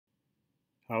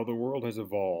How the world has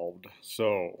evolved.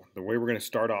 So, the way we're going to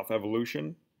start off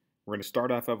evolution, we're going to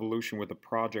start off evolution with a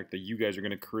project that you guys are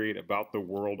going to create about the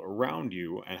world around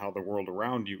you and how the world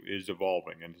around you is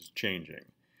evolving and is changing.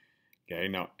 Okay,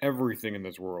 now everything in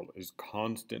this world is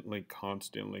constantly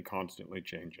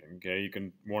changing. Okay,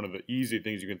 one of the easy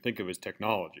things you can think of is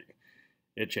technology.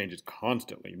 It changes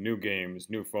constantly. New games,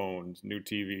 new phones, new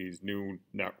TVs, new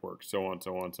networks, so on,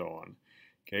 so on, so on.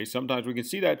 Okay, sometimes we can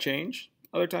see that change,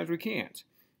 other times we can't.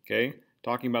 Okay,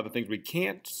 talking about the things we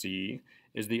can't see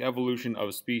is the evolution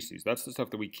of species. That's the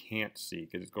stuff that we can't see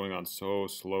because it's going on so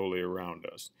slowly around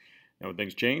us. Now, when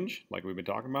things change, like we've been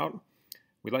talking about,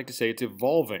 we like to say it's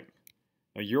evolving.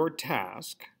 Now, your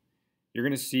task, you're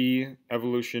going to see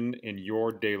evolution in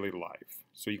your daily life.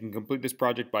 So you can complete this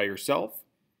project by yourself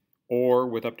or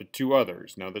with up to 2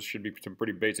 others. Now, this should be some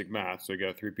pretty basic math. So you got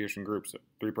a three-person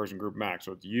group max.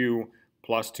 So it's you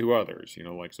plus 2 others.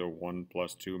 So 1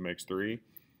 plus 2 makes 3.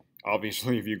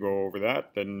 Obviously, if you go over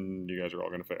that, then you guys are all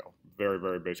going to fail.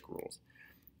 Very basic rules.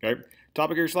 Okay.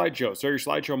 Topic of your slideshow. So your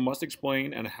slideshow must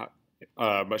explain and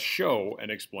must show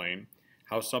and explain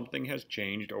how something has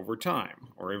changed over time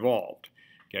or evolved.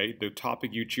 Okay. The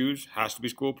topic you choose has to be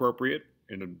school appropriate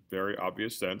in a very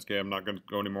obvious sense. Okay. I'm not going to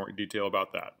go into more detail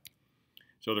about that.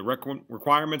 So the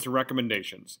requirements and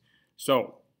recommendations.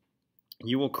 So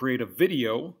you will create a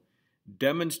video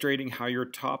demonstrating how your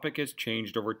topic has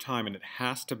changed over time, and it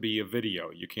has to be a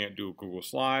video. You can't do Google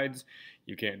Slides,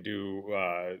 you can't do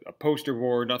a poster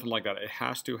board, nothing like that. It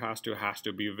has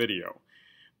to be a video.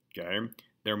 Okay,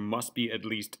 there must be at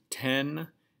least 10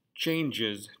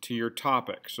 changes to your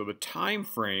topic. So the time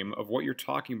frame of what you're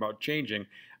talking about changing,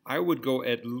 I would go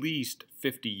at least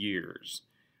 50 years.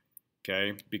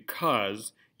 Okay,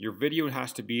 because your video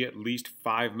has to be at least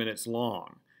 5 minutes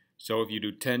long. So if you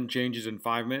do 10 changes in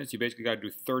 5 minutes, you basically got to do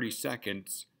 30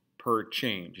 seconds per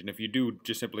change. And if you do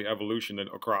just simply evolution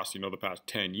across, the past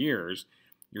 10 years,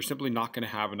 you're simply not going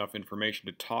to have enough information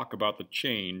to talk about the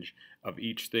change of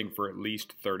each thing for at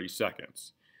least 30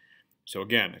 seconds. So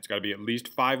again, it's got to be at least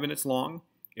 5 minutes long.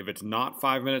 If it's not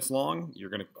 5 minutes long,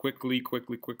 you're going to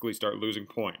quickly start losing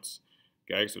points.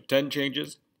 Okay, so 10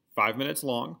 changes, 5 minutes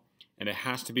long, and it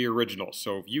has to be original.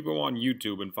 So if you go on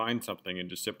YouTube and find something and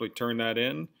just simply turn that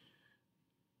in,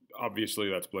 obviously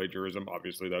that's plagiarism,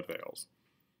 obviously that fails.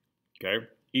 Okay?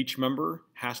 Each member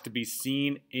has to be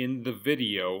seen in the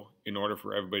video in order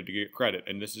for everybody to get credit,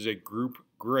 and this is a group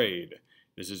grade.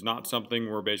 This is not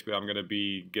something where basically I'm going to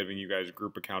be giving you guys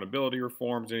group accountability or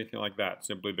forms, anything like that.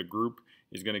 Simply the group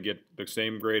is going to get the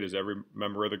same grade as every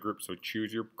member of the group, so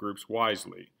choose your groups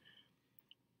wisely.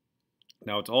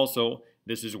 Now it's also,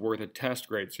 this is worth a test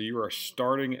grade, so you are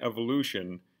starting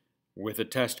evolution with a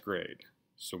test grade.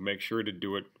 So make sure to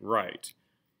do it right.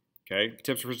 Okay,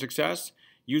 tips for success: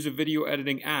 use a video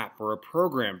editing app or a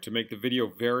program to make the video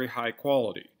very high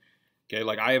quality. Okay,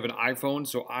 like I have an iPhone,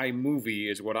 so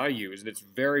iMovie is what I use, and it's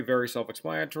very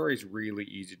self-explanatory. It's really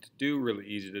easy to do, really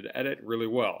easy to edit really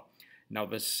well. Now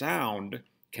the sound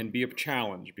can be a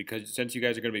challenge because since you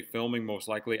guys are going to be filming most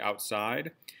likely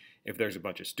outside, if there's a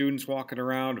bunch of students walking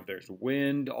around, if there's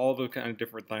wind, all the kind of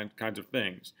different kinds of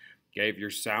things. Okay, if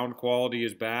your sound quality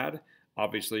is bad,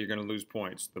 obviously you're going to lose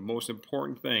points. The most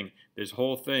important thing, this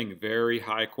whole thing, very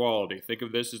high quality. Think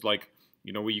of this as like,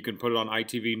 you can put it on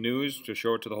ITV News to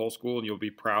show it to the whole school and you'll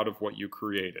be proud of what you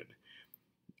created.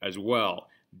 As well,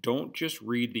 don't just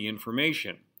read the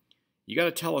information. You got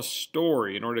to tell a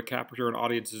story in order to capture an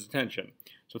audience's attention.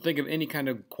 So think of any kind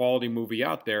of quality movie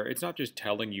out there. It's not just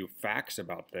telling you facts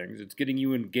about things. It's getting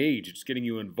you engaged. It's getting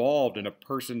you involved in a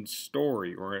person's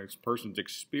story or a person's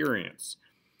experience.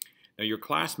 Now, your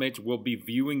classmates will be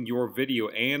viewing your video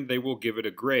and they will give it a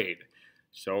grade.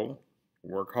 So,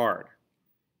 work hard.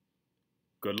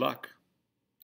 Good luck.